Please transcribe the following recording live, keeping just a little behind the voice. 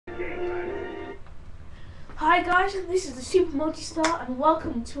Hi guys, this is the SuperMultiStar and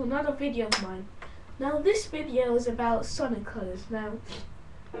welcome to another video of mine. Now this video is about Sonic colors. Now,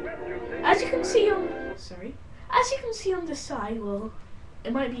 as you can see on the side, well,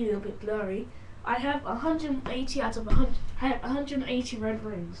 it might be a little bit blurry. I have 180 out of 100. I have 180 red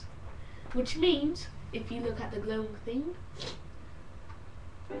rings, which means if you look at the glowing thing,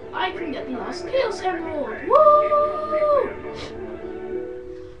 I can get the last Chaos Emerald. Woo!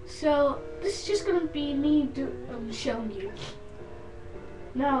 So this is just gonna be me showing you.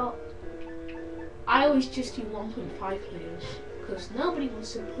 Now, I always just do 1.5 players because nobody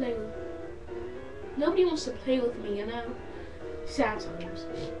wants to play with me, you know. Sad times.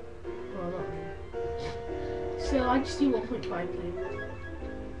 Well, not really. So I just do 1.5 players.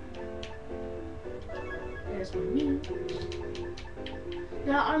 There's me.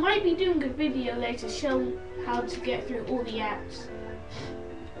 Now I might be doing a video later showing how to get through all the apps.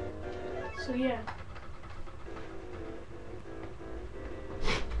 So yeah.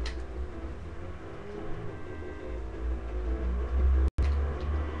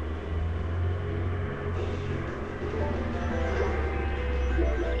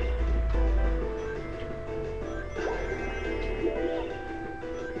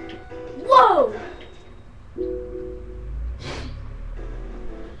 Whoa!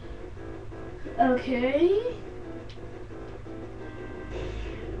 Okay.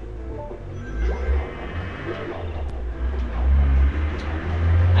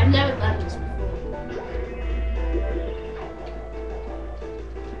 I've never done this before.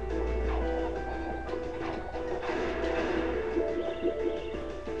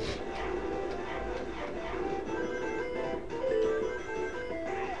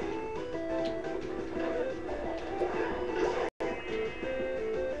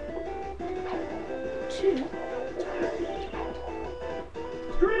 Two.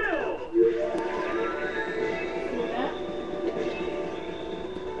 Drill.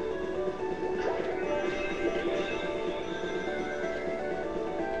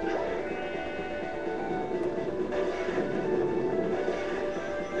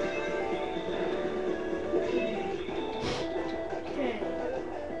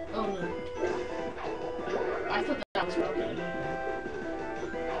 I thought that was broken.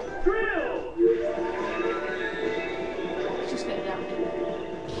 Drill! Let's just get it out.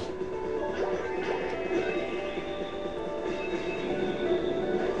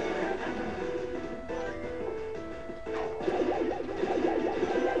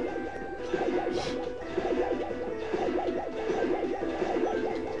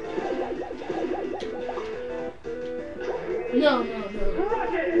 No.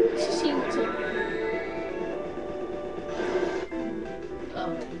 Let's just see what's in there.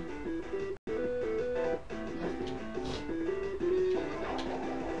 Oh.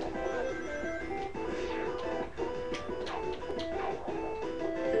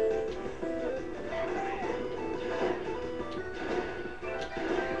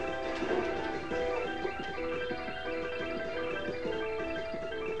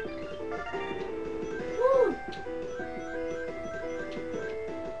 Woo!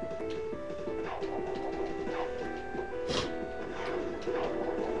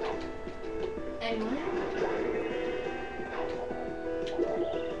 Anyway.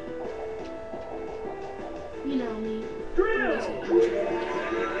 You know me.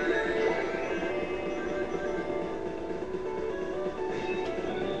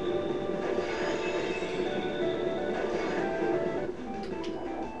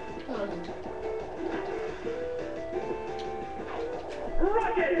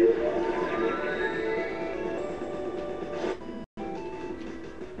 Rocket!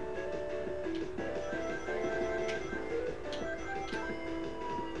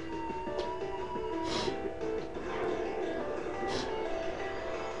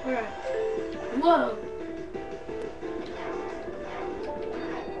 Alright. Whoa!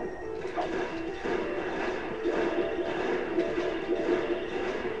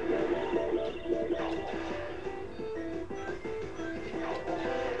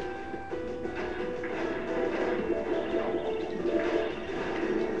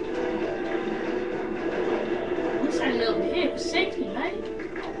 I'm trying a little bit for safety, mate.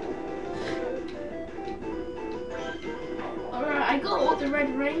 I got all the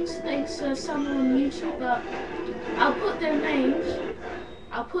red rings thanks to someone on YouTube, but I'll put their name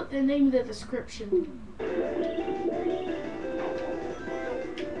in the description.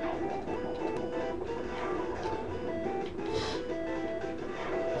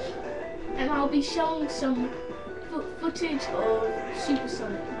 And I'll be showing some footage of Super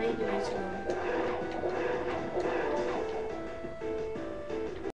Sonic maybe later on.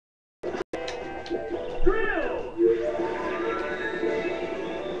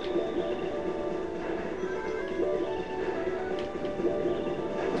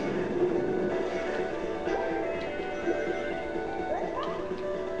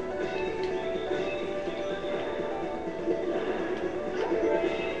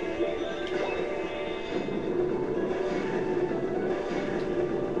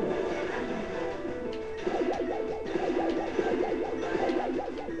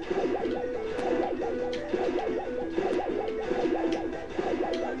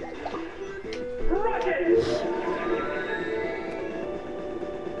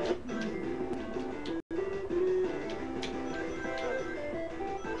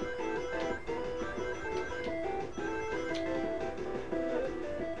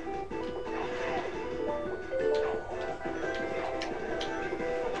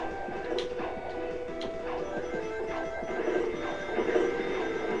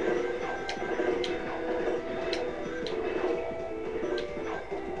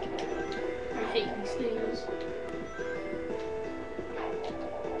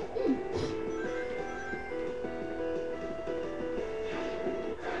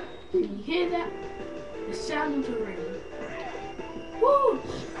 Can you hear that? The sound of the rain. Woo!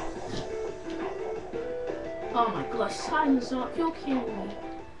 Oh my gosh, time is up. You're killing me.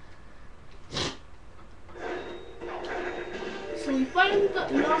 So we finally got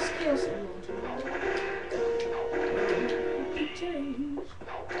the last Chaos Emerald.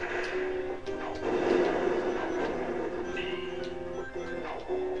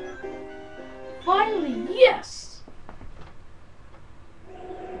 Finally, yes!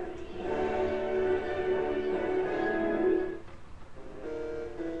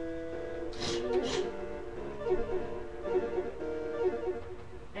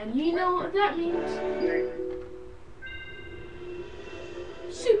 And you know what that means?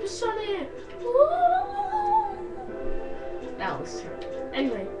 Supersonic! Woo! That was terrible.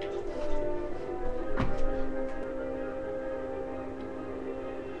 Anyway.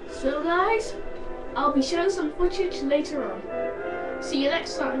 So guys, I'll be showing some footage later on. See you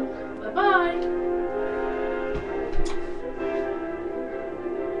next time. Bye bye!